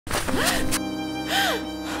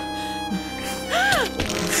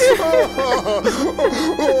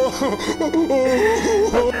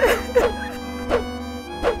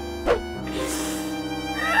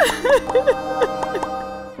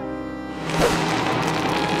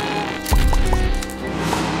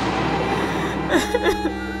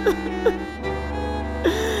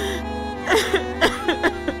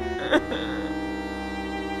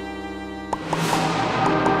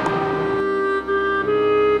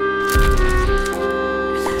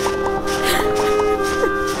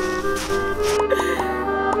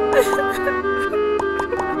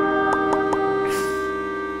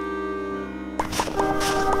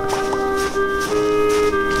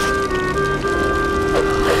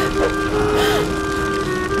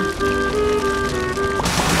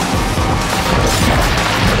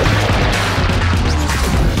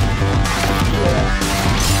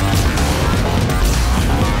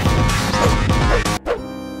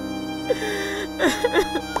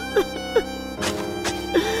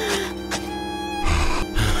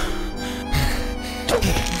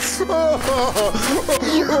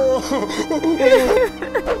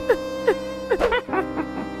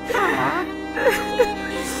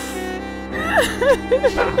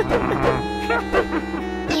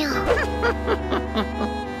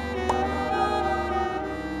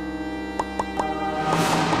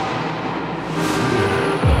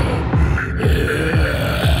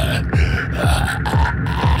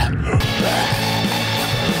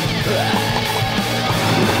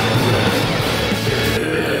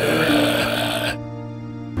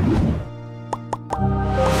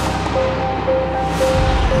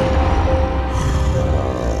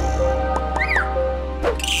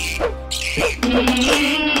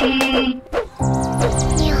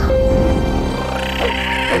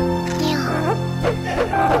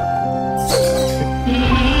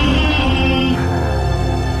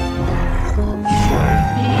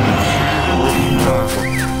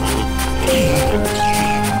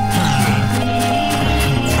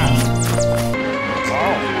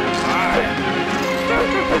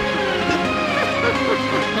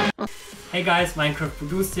Hey guys,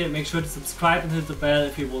 MinecraftProduced here. Make sure to subscribe and hit the bell.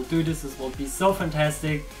 If you will do this, this will be so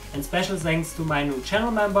fantastic. And special thanks to my new channel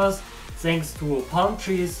members. Thanks to Palm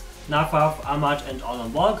Trees, Nafaf, Ahmad and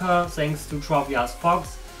Alan Walker. Thanks to Trovias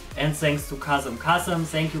Fox. And thanks to Kazem.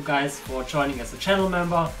 Thank you guys for joining as a channel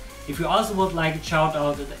member. If you also would like a shout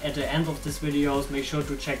out at the end of this videos, make sure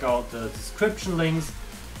to check out the description links.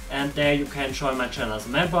 And there you can join my channel as a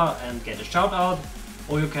member and get a shout out.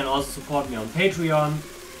 Or you can also support me on Patreon.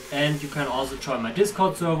 And you can also join my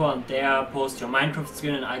Discord server and there post your Minecraft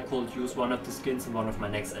skin and I could use one of the skins in one of my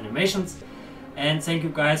next animations. And thank you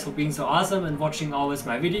guys for being so awesome and watching always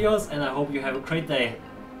my videos, and I hope you have a great day.